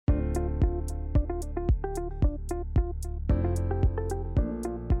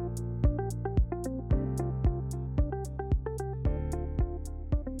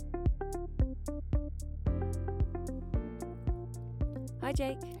Hi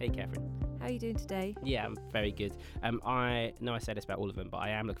Jake, Hey Catherine. how are you doing today? Yeah, I'm very good. I know I said this about all of them, but I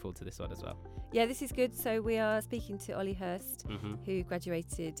am looking forward to this one as well. Yeah, this is good. So we are speaking to Ollie Hurst, Mm-hmm. who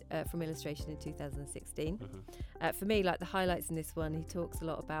graduated from illustration in 2016. Mm-hmm. For me, like the highlights in this one, he talks a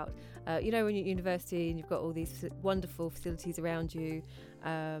lot about, when you're at university and you've got all these wonderful facilities around you,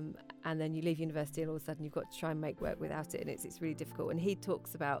 and then you leave university and all of a sudden you've got to try and make work without it, and it's really difficult. And he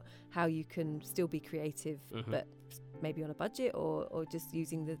talks about how you can still be creative, but maybe on a budget or just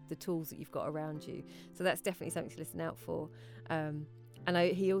using the tools that you've got around you. So that's definitely something to listen out for.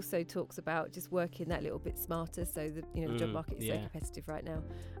 He also talks about just working that little bit smarter. So the job market is so competitive right now,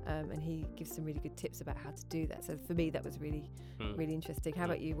 and he gives some really good tips about how to do that. So for me, that was really interesting. How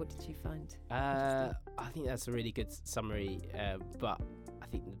about you? What did you find? I think that's a really good summary, but I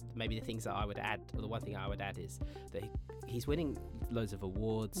think maybe the things that I would add, or the one thing I would add, is that he's winning loads of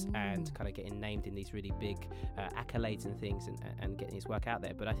awards and kind of getting named in these really big accolades and things, and getting his work out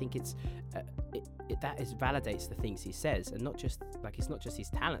there. But I think that validates the things he says, and it's not just his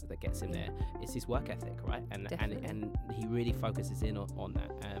talent that gets him there; it's his work ethic, right? And he really focuses in on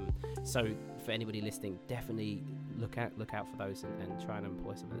that. So for anybody listening, definitely look out for those and try and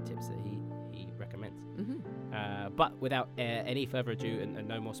employ some of the tips that he recommends. But without any further ado and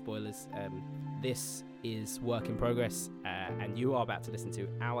no more spoilers, this is Work in Progress, and you are about to listen to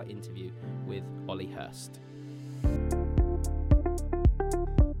our interview with Ollie Hurst.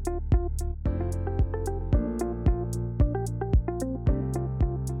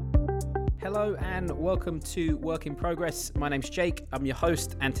 Hello and welcome to Work in Progress. My name's Jake, I'm your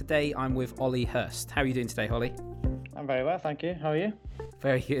host, and today I'm with Ollie Hurst. How are you doing today, Ollie? I'm very well, thank you. How are you?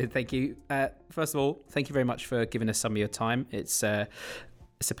 Very good, thank you. First of all, thank you very much for giving us some of your time. It's a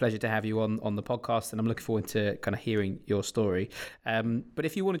pleasure to have you on the podcast, and I'm looking forward to kind of hearing your story. But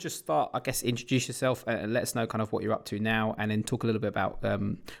if you want to just start, I guess, introduce yourself and let us know kind of what you're up to now, and then talk a little bit about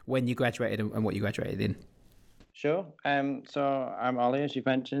when you graduated and what you graduated in. Sure. So I'm Ollie, as you've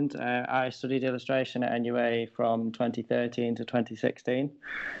mentioned. I studied illustration at NUA from 2013 to 2016.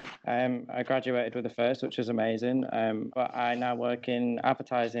 I graduated with a first, which was amazing. But I now work in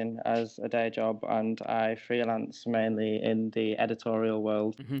advertising as a day job, and I freelance mainly in the editorial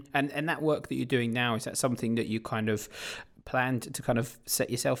world. Mm-hmm. And that work that you're doing now, is that something that you kind of planned to kind of set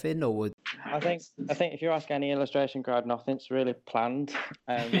yourself in, or would... I think if you ask any illustration grad, nothing's really planned.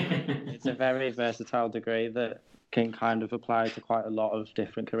 It's a very versatile degree that can kind of apply to quite a lot of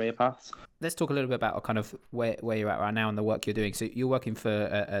different career paths. Let's talk a little bit about kind of where you're at right now and the work you're doing. So you're working for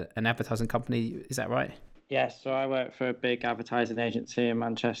an advertising company, is that right? Yes, so I work for a big advertising agency in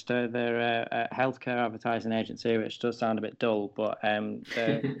Manchester. They're a healthcare advertising agency, which does sound a bit dull, but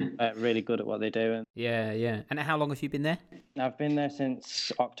they're really good at what they do. Yeah. And how long have you been there? I've been there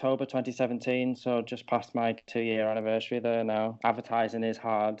since October 2017, so just past my 2-year anniversary there now. Advertising is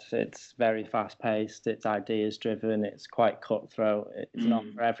hard. It's very fast-paced. It's ideas-driven. It's quite cutthroat. It's not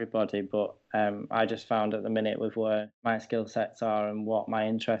for everybody, but I just found at the minute with where my skill sets are and what my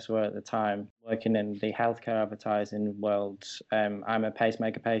interests were at the time, working in the healthcare advertising world, I'm a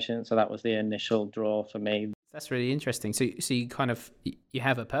pacemaker patient, so that was the initial draw for me. That's really interesting. So you kind of, you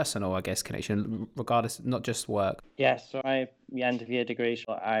have a personal, I guess, connection, regardless, not just work. Yes, so my end of year degree,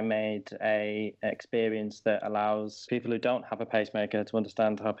 I made a experience that allows people who don't have a pacemaker to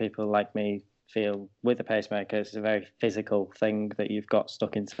understand how people like me feel with a pacemaker. It's a very physical thing that you've got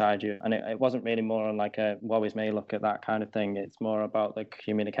stuck inside you. And it wasn't really more on like a woe is me, look at that kind of thing. It's more about the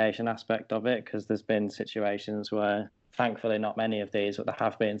communication aspect of it, because there's been situations where, thankfully not many of these, but there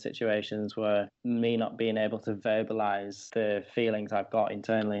have been situations where me not being able to verbalize the feelings I've got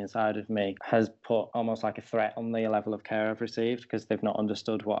internally inside of me has put almost like a threat on the level of care I've received, because they've not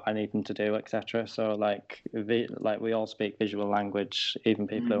understood what I need them to do, etc. So like we all speak visual language, even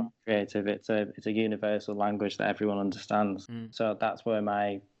people who are creative. It's a universal language that everyone understands. So that's where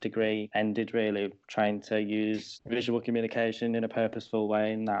my degree ended, really, trying to use visual communication in a purposeful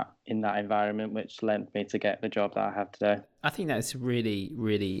way in that environment, which led me to get the job that I have today. I think that's really,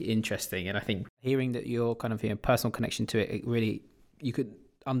 really interesting. And I think hearing that your kind of personal connection to it really, you could,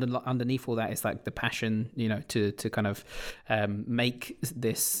 underneath all that, it's like the passion, to kind of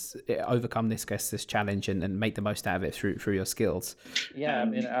overcome this challenge and make the most out of it through your skills. Yeah, I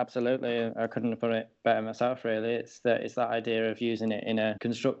mean, absolutely. I couldn't have put it better myself, really. It's that idea of using it in a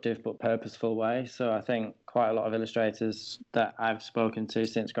constructive but purposeful way. So I think quite a lot of illustrators that I've spoken to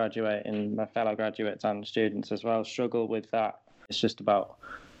since graduating, my fellow graduates and students as well, struggle with that. It's just about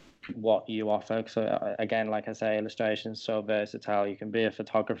what you offer. So again, like I say, illustration is so versatile. You can be a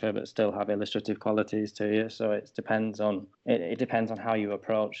photographer but still have illustrative qualities to you. So it depends on how you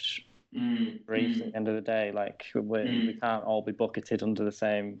approach briefs at the end of the day. Like we can't all be bucketed under the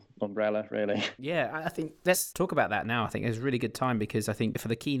same umbrella, really. Yeah, I think let's talk about that now. I think it's a really good time because I think for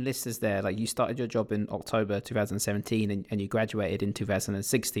the keen listeners there, like you started your job in October 2017 and you graduated in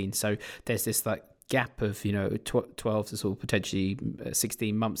 2016. So there's this like gap of 12 to sort of potentially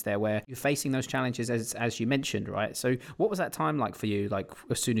 16 months there where you're facing those challenges as you mentioned, right? So what was that time like for you, like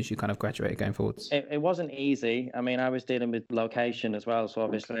as soon as you kind of graduated going forwards? It wasn't easy. I mean, I was dealing with location as well, so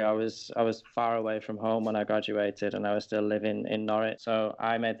obviously I was far away from home when I graduated and I was still living in Norwich, so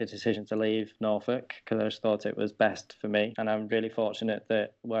I made the decision to leave Norfolk because I just thought it was best for me. And I'm really fortunate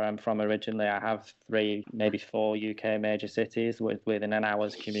that where I'm from originally, I have 3, maybe 4 UK major cities within an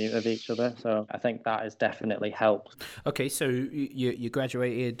hour's commute of each other, so I think that has definitely helped. Okay, so you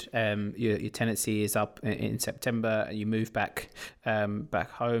graduated, your tenancy is up in September, and you moved back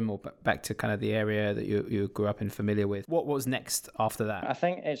home or back to kind of the area that you grew up and familiar with. What was next after that? I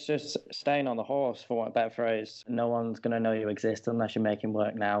think it's just staying on the horse, for want of a better phrase. No one's going to know you exist unless you're making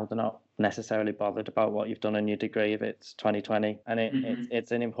work now. They're not necessarily bothered about what you've done in your degree if it's 2020, and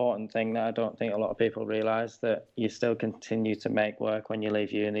it's an important thing that I don't think a lot of people realise, that you still continue to make work when you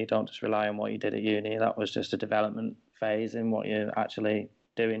leave uni. Don't just rely on what you did at uni. That was just a development phase in what you're actually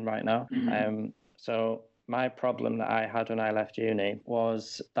doing right now. So my problem that I had when I left uni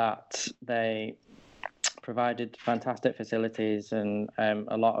was that they provided fantastic facilities, and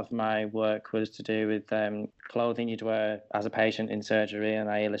a lot of my work was to do with clothing you'd wear as a patient in surgery, and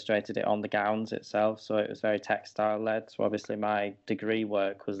I illustrated it on the gowns itself, so it was very textile led. So obviously my degree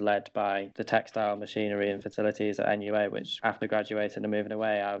work was led by the textile machinery and facilities at NUA, which after graduating and moving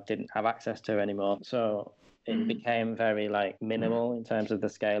away I didn't have access to anymore. So it became very minimal in terms of the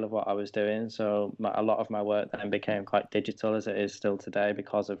scale of what I was doing. So a lot of my work then became quite digital, as it is still today,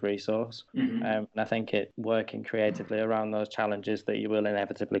 because of resource. And I think working creatively around those challenges that you will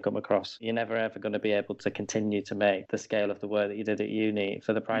inevitably come across. You're never ever going to be able to continue to make the scale of the work that you did at uni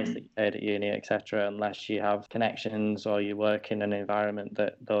for the price that you paid at uni, etc., unless you have connections or you work in an environment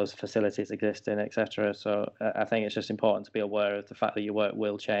that those facilities exist in, etc. So I think it's just important to be aware of the fact that your work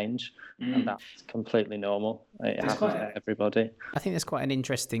will change, and that's completely normal. It happens to everybody. I think there's quite an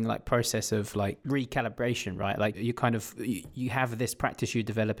interesting process of recalibration, right? Like you have this practice you're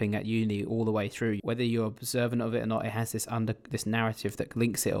developing at uni all the way through, whether you're observant of it or not. It has this narrative that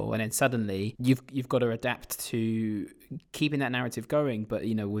links it all, and then suddenly you've got to adapt to keeping that narrative going, but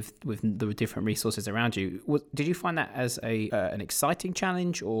with the different resources around you. Did you find that as an exciting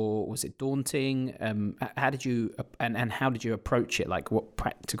challenge, or was it daunting? How did you approach it? Like, what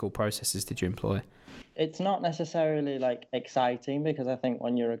practical processes did you employ? It's not necessarily exciting, because I think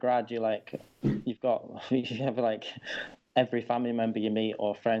when you're a grad, you have every family member you meet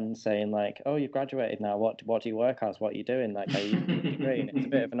or friends saying oh, you've graduated now, what do you work as, what are you doing, are you degree? And it's a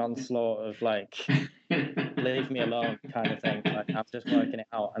bit of an onslaught of leave me alone kind of thing. I'm just working it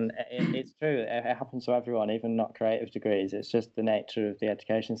out. And it's true, it happens to everyone, even not creative degrees. It's just the nature of the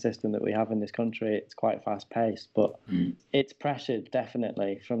education system that we have in this country. It's quite fast paced, but it's pressured,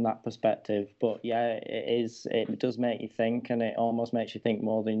 definitely, from that perspective. But yeah, it does make you think, and it almost makes you think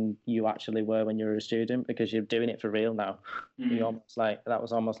more than you actually were when you were a student, because you're doing it for real now. You almost that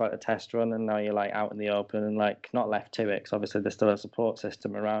was almost like a test run, and now you're out in the open and not left to it, because obviously there's still a support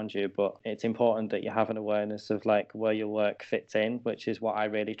system around you. But it's important that you have an awareness of where your work fits in, which is what I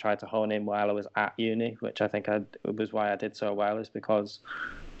really tried to hone in while I was at uni, which I think was why I did so well, is because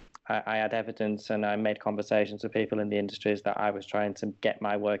I had evidence and I made conversations with people in the industries that I was trying to get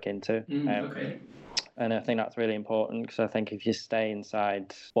my work into. And I think that's really important, because I think if you stay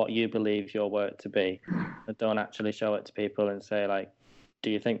inside what you believe your work to be, and don't actually show it to people and say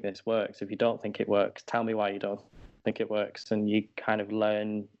do you think this works? If you don't think it works, tell me why you don't think it works. And you kind of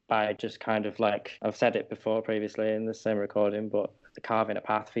learn by just I've said it before previously in the same recording, but carving a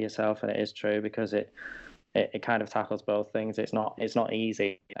path for yourself. And it is true, because it kind of tackles both things. It's not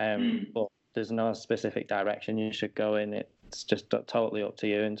easy, but there's no specific direction you should go in. It's just totally up to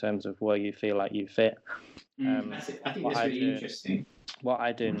you in terms of where you feel like you fit. I think that's really interesting. What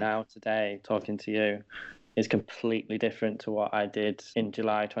I do now today, talking to you, is completely different to what I did in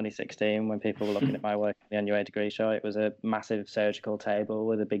July 2016 when people were looking at my work at the NUA degree show. It was a massive surgical table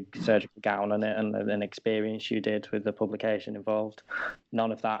with a big surgical gown on it, and an experience you did with the publication involved.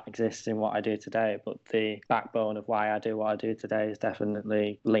 None of that exists in what I do today, but the backbone of why I do what I do today is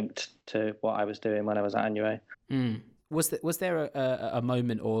definitely linked to what I was doing when I was at NUA. Was there a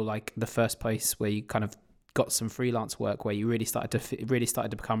moment, or the first place where you kind of got some freelance work where you really started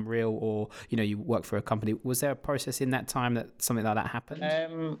to become real, or you work for a company? Was there a process in that time that something like that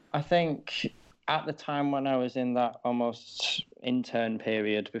happened? I think At the time when I was in that almost intern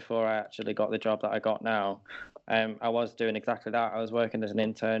period before I actually got the job that I got now, I was doing exactly that. I was working as an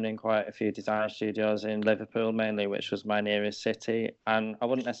intern in quite a few design studios in Liverpool mainly, which was my nearest city. And I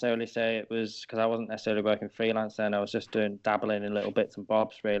wouldn't necessarily say it was because I wasn't necessarily working freelance then. I was just dabbling in little bits and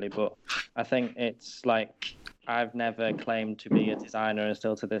bobs really. But I think it's like I've never claimed to be a designer, and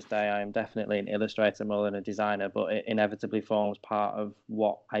still to this day, I am definitely an illustrator more than a designer, but it inevitably forms part of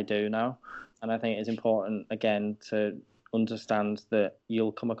what I do now. And I think it's important, again, to understand that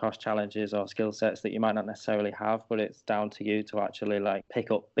you'll come across challenges or skill sets that you might not necessarily have, but it's down to you to actually like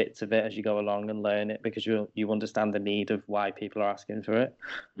pick up bits of it as you go along and learn it, because you understand the need of why people are asking for it.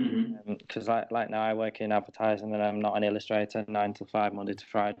 Because like now I work in advertising and I'm not an illustrator 9 to 5 Monday to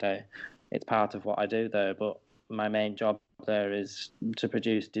Friday. It's part of what I do there, but my main job there is to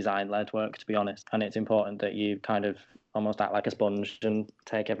produce design-led work, to be honest. And it's important that you kind of almost act like a sponge and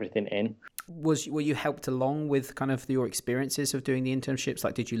take everything in. Were you helped along with kind of your experiences of doing the internships?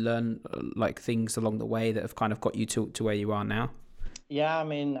 Like, did you learn like things along the way that have kind of got you to where you are now? Yeah, I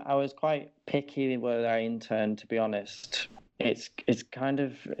mean, I was quite picky where I interned, to be honest. It's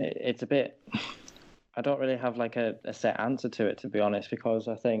a bit, I don't really have like a set answer to it, to be honest, because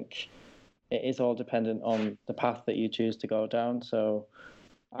I think it is all dependent on the path that you choose to go down. So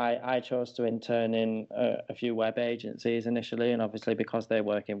I chose to intern in a few web agencies initially, and obviously because they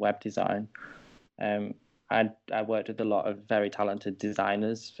work in web design, I worked with a lot of very talented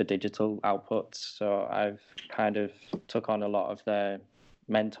designers for digital outputs. So I've kind of took on a lot of their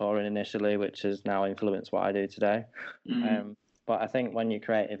mentoring initially, which has now influenced what I do today. But I think when you're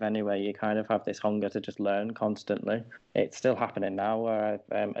creative anyway, you kind of have this hunger to just learn constantly. It's still happening now where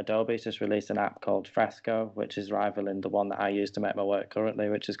Adobe's just released an app called Fresco, which is rivaling the one that I use to make my work currently,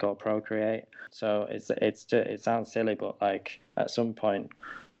 which is called Procreate. So it sounds silly, but like at some point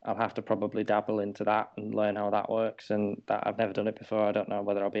I'll have to probably dabble into that and learn how that works. And that I've never done it before. I don't know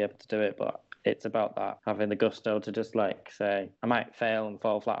whether I'll be able to do it, but it's about that, having the gusto to just like say, I might fail and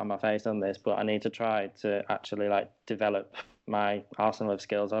fall flat on my face on this, but I need to try to actually like develop my arsenal of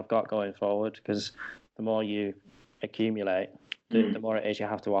skills I've got going forward, because the more you accumulate, the more it is you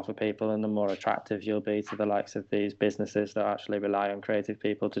have to offer people, and the more attractive you'll be to the likes of these businesses that actually rely on creative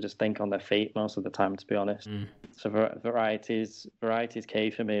people to just think on their feet most of the time, to be honest. So variety is key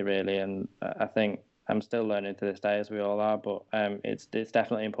for me, really, and I think I'm still learning to this day, as we all are, but it's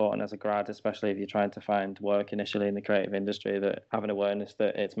definitely important as a grad, especially if you're trying to find work initially in the creative industry, that having awareness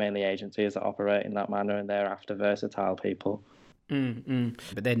that it's mainly agencies that operate in that manner, and they're after versatile people.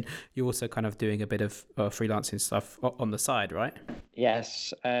 But then you're also kind of doing a bit of freelancing stuff on the side, right?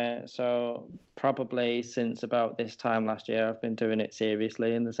 Yes. So probably since about this time last year, I've been doing it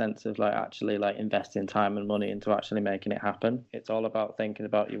seriously, in the sense of like actually like investing time and money into actually making it happen. It's all about thinking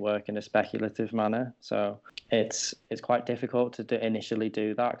about your work in a speculative manner. So it's quite difficult to initially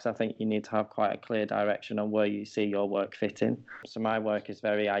do that, because I think you need to have quite a clear direction on where you see your work fitting. So my work is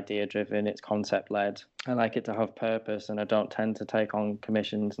very idea driven. It's concept led. I like it to have purpose, and I don't tend to take on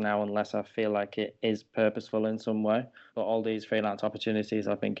commissions now unless I feel like it is purposeful in some way. But all these freelance opportunities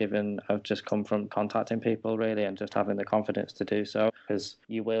I've been given have just come from contacting people, really, and just having the confidence to do so, because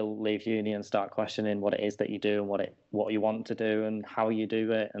you will leave uni and start questioning what it is that you do and what you want to do and how you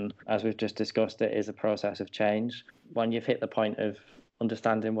do it. And as we've just discussed, it is a process of change. When you've hit the point of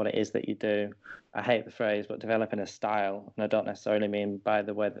understanding what it is that you do, I hate the phrase, but developing a style, and I don't necessarily mean by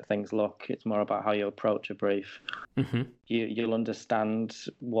the way that things look, it's more about how you approach a brief. You'll understand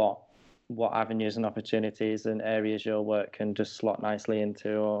what avenues and opportunities and areas your work can just slot nicely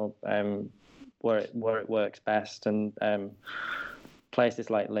into, or where it works best. And places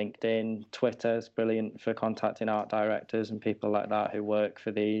like LinkedIn, Twitter is brilliant for contacting art directors and people like that who work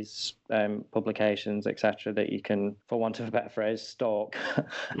for these publications, etc., that you can, for want of a better phrase, stalk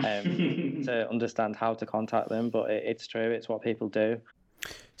to understand how to contact them. But it's true, it's what people do.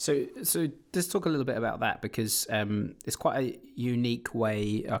 So let's talk a little bit about that, because it's quite a unique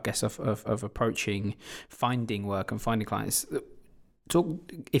way, I guess, of approaching finding work and finding clients.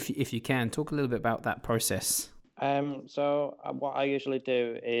 Talk, if you can, talk a little bit about that process. So what I usually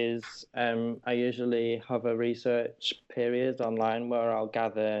do is I usually have a research period online where I'll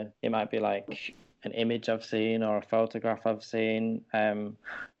gather, it might be like an image I've seen or a photograph I've seen, and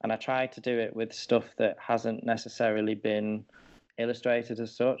I try to do it with stuff that hasn't necessarily been illustrated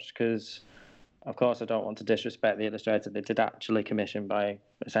as such, because Of course, I don't want to disrespect the illustrator. They did actually commission by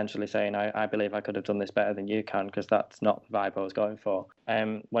essentially saying, I believe I could have done this better than you can, because that's not the vibe I was going for.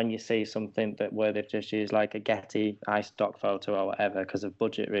 When you see something that where they've just used like a Getty iStock photo or whatever because of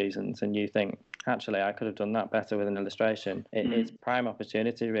budget reasons, and you think, actually, I could have done that better with an illustration, it's prime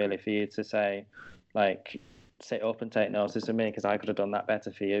opportunity really for you to say, like, sit up and take notice of me because I could have done that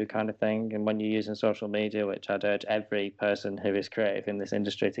better for you, kind of thing. And when you're using social media, which I'd urge every person who is creative in this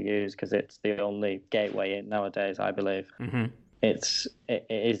industry to use, because it's the only gateway in nowadays, I believe. It's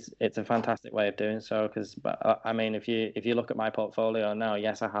a fantastic way of doing so. Because I mean, if you look at my portfolio now,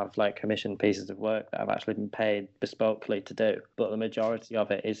 yes, I have like commissioned pieces of work that I've actually been paid bespokely to do, but the majority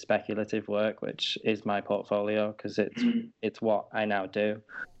of it is speculative work, which is my portfolio because it's what I now do.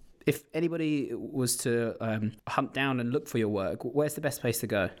 If anybody was to hunt down and look for your work, where's the best place to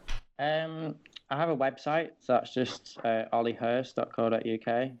go? I have a website, so that's just olliehurst.co.uk.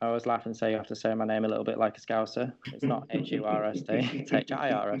 I always laugh and say you have to say my name a little bit like a Scouser. It's not Hurst, it's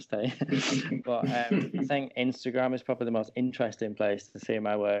Hirst. But I think Instagram is probably the most interesting place to see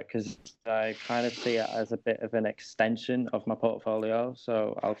my work because I kind of see it as a bit of an extension of my portfolio.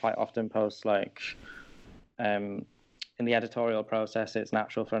 So I'll quite often post like... in the editorial process, it's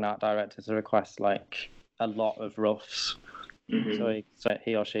natural for an art director to request like a lot of roughs, so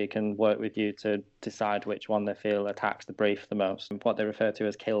he or she can work with you to decide which one they feel attacks the brief the most, and what they refer to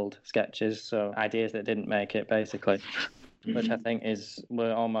as killed sketches, so ideas that didn't make it, basically, which I think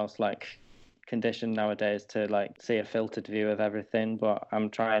we're almost like conditioned nowadays to like see a filtered view of everything, but I'm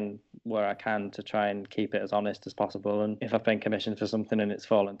trying where I can to try and keep it as honest as possible. And if I've been commissioned for something and it's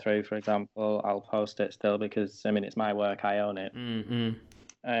fallen through, for example, I'll post it still because I mean it's my work, I own it.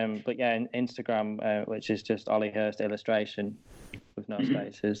 But yeah, Instagram, which is just Ollie Hurst Illustration with no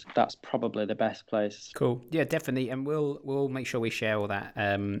spaces, that's probably the best place. Cool. Yeah, definitely. And we'll make sure we share all that,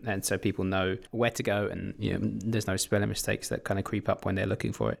 and so people know where to go, and you know, there's no spelling mistakes that kind of creep up when they're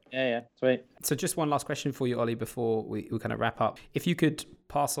looking for it. Yeah, sweet. So just one last question for you, Ollie, before we kind of wrap up. If you could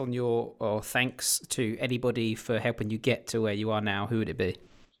pass on your thanks to anybody for helping you get to where you are now, who would it be?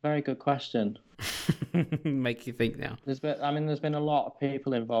 Very good question. Make you think now. There's been a lot of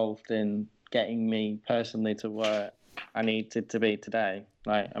people involved in getting me personally to where I needed to be today.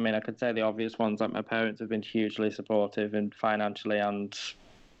 Like, I mean, I could say the obvious ones, like my parents have been hugely supportive and financially and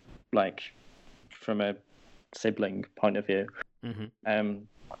like from a sibling point of view.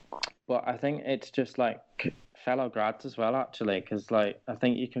 But I think it's just like fellow grads as well, actually, because like I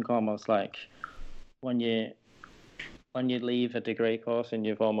think you can almost like when you leave a degree course and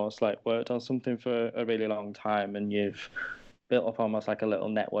you've almost like worked on something for a really long time and you've built up almost like a little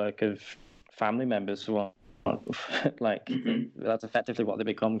network of family members who are like that's effectively what they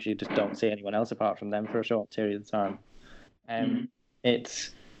become because you just don't see anyone else apart from them for a short period of time.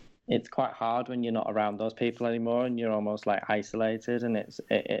 It's quite hard when you're not around those people anymore and you're almost like isolated, and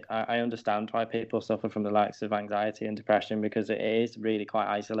I understand why people suffer from the likes of anxiety and depression because it is really quite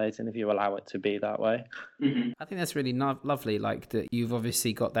isolating if you allow it to be that way. I think that's really lovely, like that you've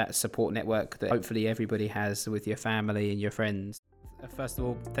obviously got that support network that hopefully everybody has with your family and your friends. First of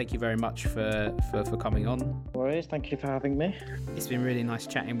all, thank you very much for coming on. No worries, thank you for having me. It's been really nice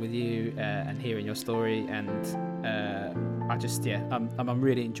chatting with you and hearing your story, and I'm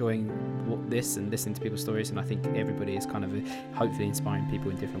really enjoying this and listening to people's stories, and I think everybody is kind of hopefully inspiring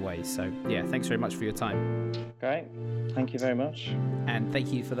people in different ways. So yeah, thanks very much for your time. Great, thank you very much. And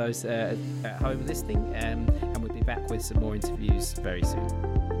thank you for those at home listening, and we'll be back with some more interviews very soon.